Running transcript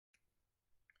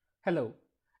Hello,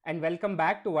 and welcome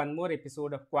back to one more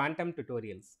episode of Quantum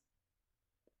Tutorials.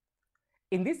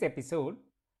 In this episode,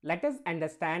 let us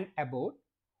understand about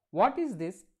what is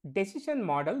this decision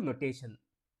model notation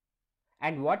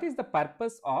and what is the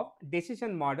purpose of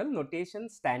decision model notation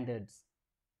standards.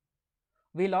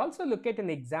 We'll also look at an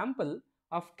example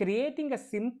of creating a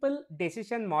simple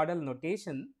decision model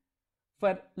notation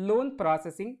for loan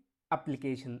processing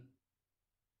application.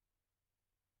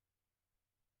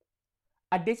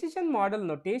 A decision model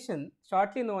notation,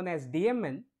 shortly known as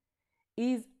DMN,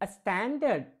 is a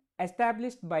standard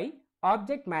established by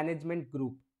Object Management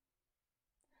Group.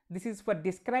 This is for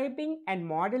describing and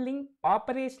modeling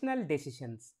operational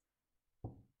decisions.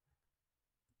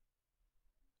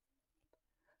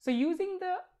 So using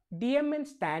the DMN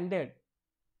standard,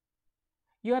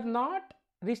 you are not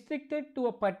restricted to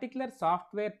a particular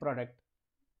software product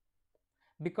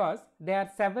because there are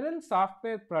several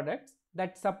software products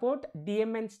that support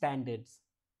DMN standards.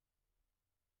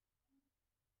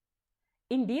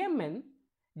 In DMN,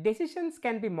 decisions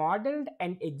can be modeled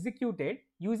and executed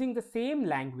using the same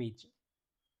language.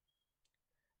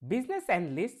 Business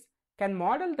analysts can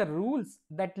model the rules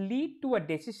that lead to a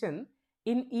decision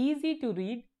in easy to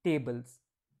read tables.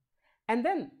 And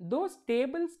then those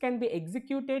tables can be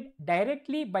executed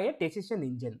directly by a decision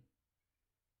engine.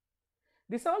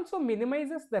 This also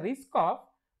minimizes the risk of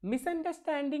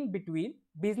misunderstanding between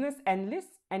business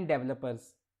analysts and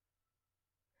developers.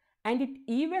 And it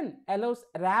even allows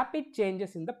rapid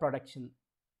changes in the production.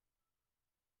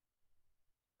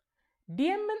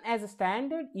 DMN as a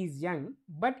standard is young,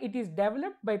 but it is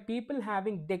developed by people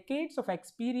having decades of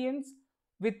experience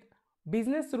with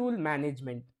business rule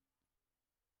management.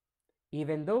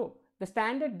 Even though the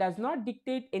standard does not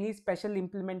dictate any special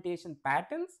implementation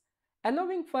patterns,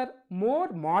 allowing for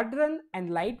more modern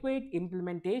and lightweight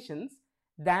implementations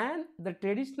than the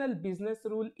traditional business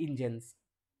rule engines.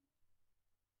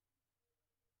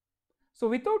 So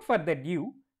without further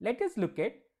ado, let us look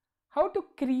at how to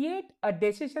create a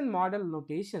decision model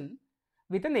notation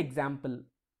with an example.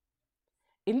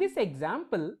 In this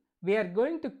example, we are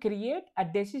going to create a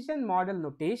decision model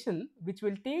notation which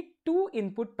will take two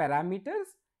input parameters,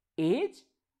 age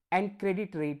and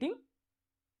credit rating,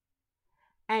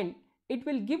 and it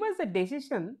will give us a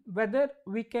decision whether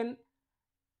we can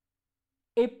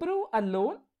approve a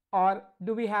loan or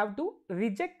do we have to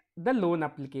reject the loan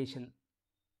application.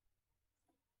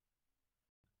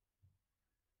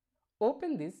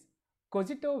 Open this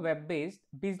Kogito web-based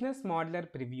business modeler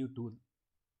preview tool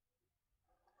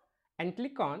and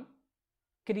click on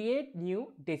Create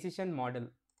New Decision Model.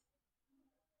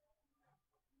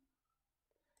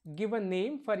 Give a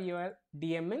name for your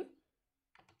DMN.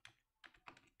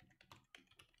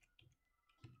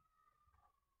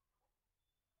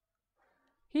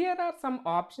 Here are some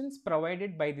options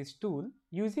provided by this tool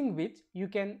using which you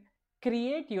can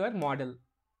create your model.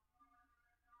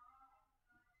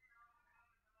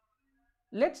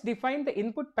 Let's define the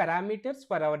input parameters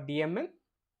for our DMN.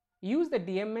 Use the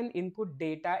DMN input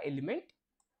data element.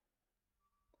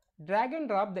 Drag and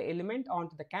drop the element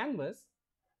onto the canvas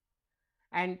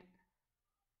and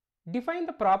define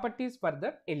the properties for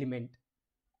the element.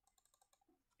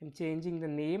 I'm changing the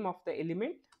name of the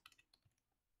element.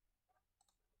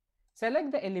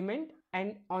 Select the element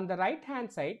and on the right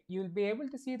hand side you will be able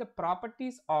to see the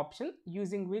properties option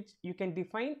using which you can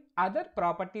define other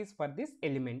properties for this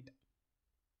element.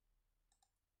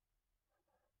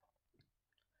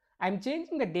 I am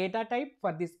changing the data type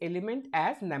for this element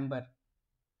as number.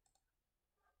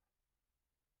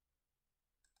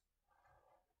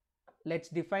 Let's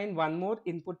define one more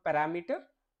input parameter.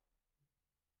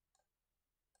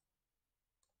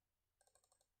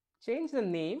 Change the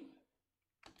name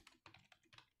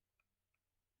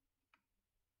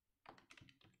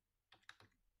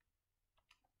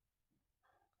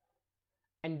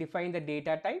and define the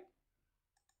data type.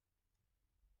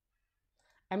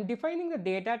 I am defining the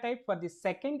data type for the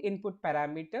second input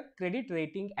parameter credit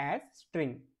rating as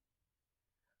string.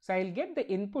 So I will get the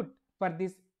input for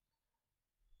this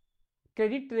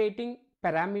credit rating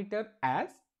parameter as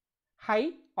high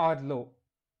or low,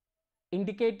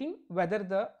 indicating whether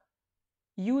the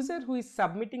user who is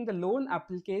submitting the loan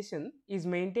application is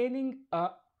maintaining a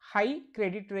high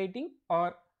credit rating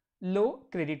or low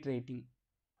credit rating.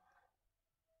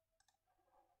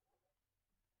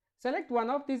 Select one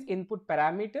of these input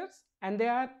parameters and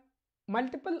there are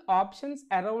multiple options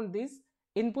around this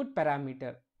input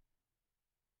parameter.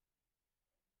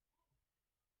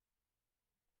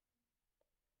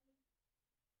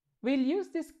 We'll use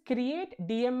this create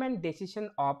DMN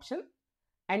decision option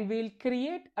and we'll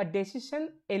create a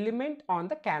decision element on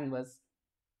the canvas.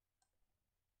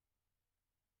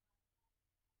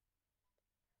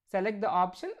 Select the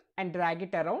option and drag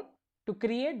it around to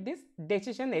create this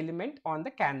decision element on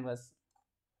the canvas.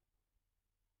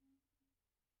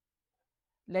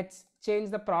 Let's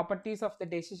change the properties of the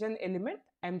decision element.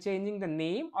 I'm changing the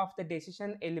name of the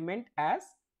decision element as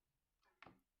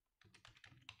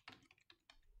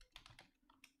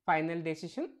final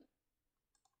decision,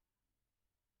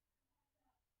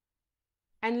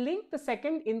 and link the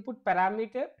second input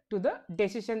parameter to the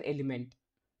decision element.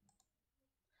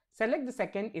 Select the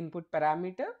second input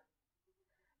parameter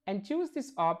and choose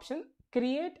this option,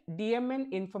 create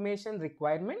DMN information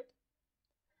requirement,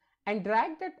 and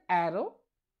drag that arrow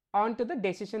onto the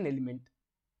decision element.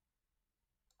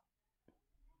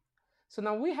 So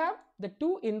now we have the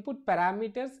two input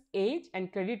parameters, age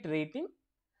and credit rating,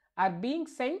 are being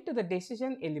sent to the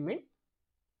decision element,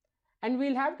 and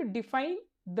we'll have to define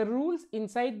the rules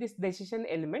inside this decision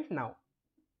element now.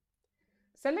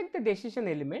 Select the decision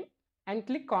element and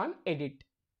click on edit.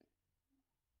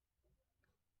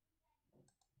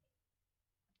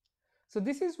 So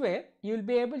this is where you will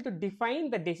be able to define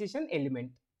the decision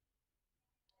element.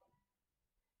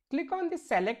 Click on the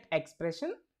select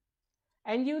expression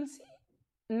and you will see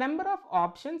number of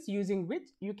options using which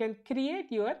you can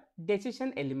create your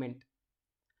decision element.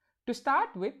 To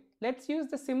start with, let's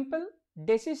use the simple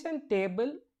decision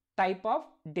table type of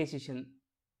decision.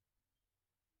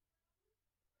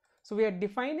 So we are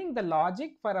defining the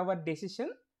logic for our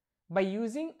decision by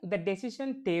using the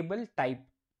decision table type.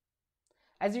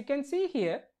 As you can see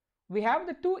here, we have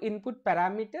the two input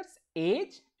parameters,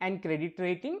 age and credit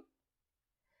rating,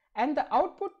 and the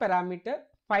output parameter,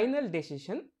 final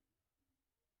decision.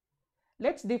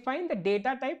 Let's define the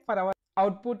data type for our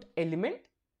output element.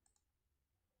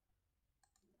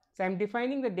 So I'm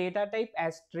defining the data type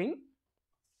as string.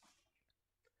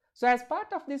 So as part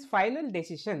of this final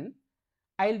decision,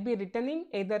 I'll be returning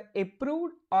either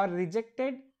approved or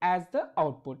rejected as the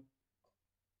output.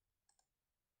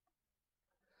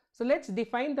 So let's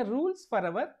define the rules for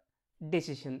our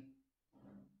decision.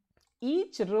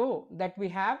 Each row that we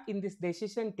have in this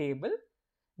decision table,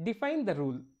 define the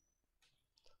rule.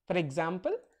 For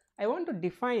example, I want to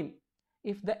define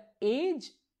if the age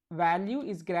value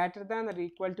is greater than or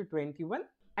equal to 21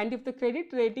 and if the credit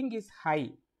rating is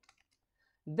high,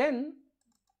 then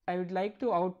I would like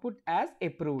to output as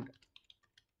approved.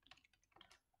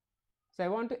 So I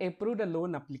want to approve the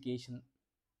loan application.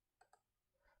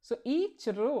 So each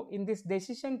row in this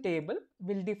decision table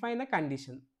will define a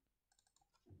condition.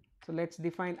 So let's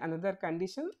define another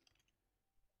condition.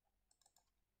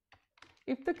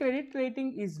 If the credit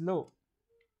rating is low,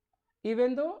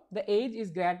 even though the age is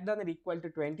greater than or equal to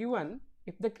 21,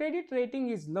 if the credit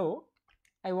rating is low,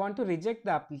 I want to reject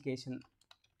the application.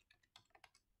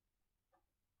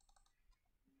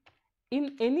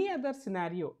 In any other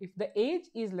scenario, if the age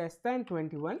is less than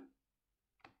 21,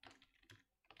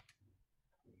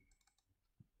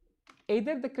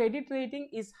 either the credit rating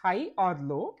is high or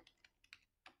low,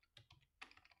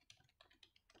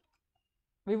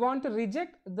 we want to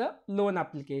reject the loan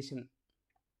application.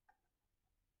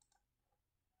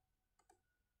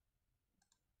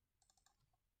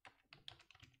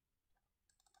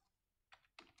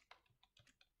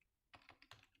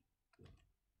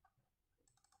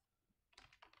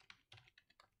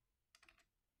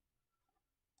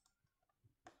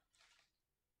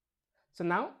 So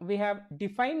now we have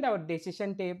defined our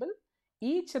decision table.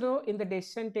 Each row in the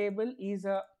decision table is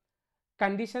a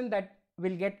condition that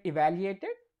will get evaluated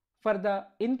for the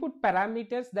input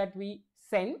parameters that we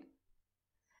send,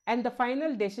 and the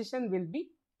final decision will be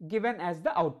given as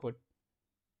the output.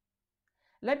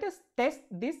 Let us test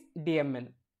this DMN.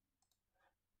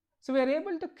 So we are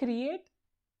able to create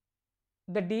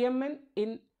the DMN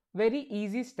in very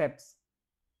easy steps.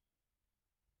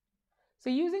 So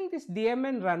using this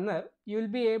DMN runner, you will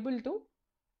be able to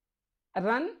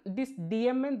run this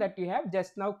DMN that you have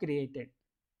just now created.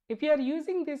 If you are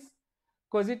using this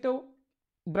Kogito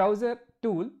browser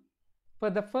tool for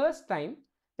the first time,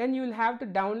 then you will have to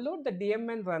download the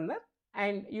DMN runner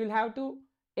and you will have to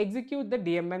execute the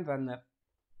DMN runner.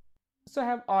 So I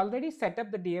have already set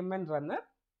up the DMN runner.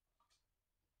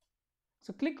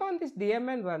 So click on this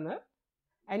DMN runner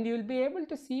and you will be able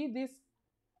to see these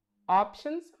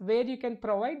options where you can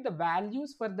provide the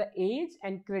values for the age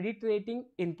and credit rating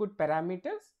input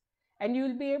parameters, and you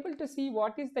will be able to see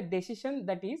what is the decision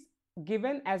that is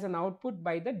given as an output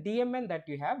by the DMN that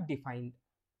you have defined.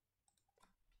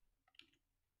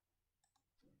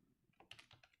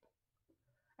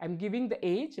 I'm giving the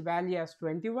age value as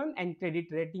 21 and credit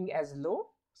rating as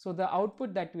low, so the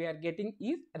output that we are getting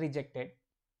is rejected.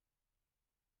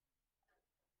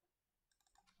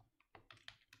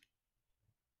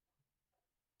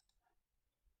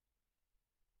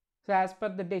 So as per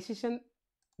the decision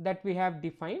that we have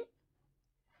defined,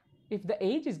 if the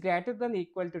age is greater than or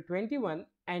equal to 21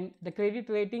 and the credit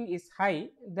rating is high,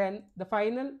 then the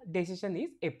final decision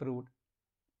is approved.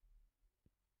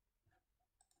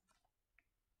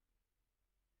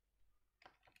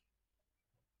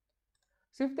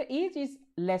 So if the age is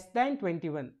less than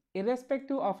 21,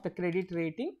 irrespective of the credit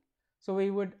rating, so we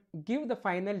would give the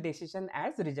final decision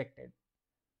as rejected.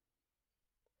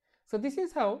 So this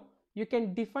is how you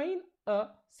can define a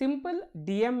simple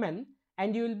DMN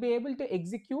and you will be able to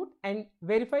execute and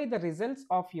verify the results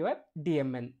of your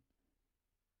DMN.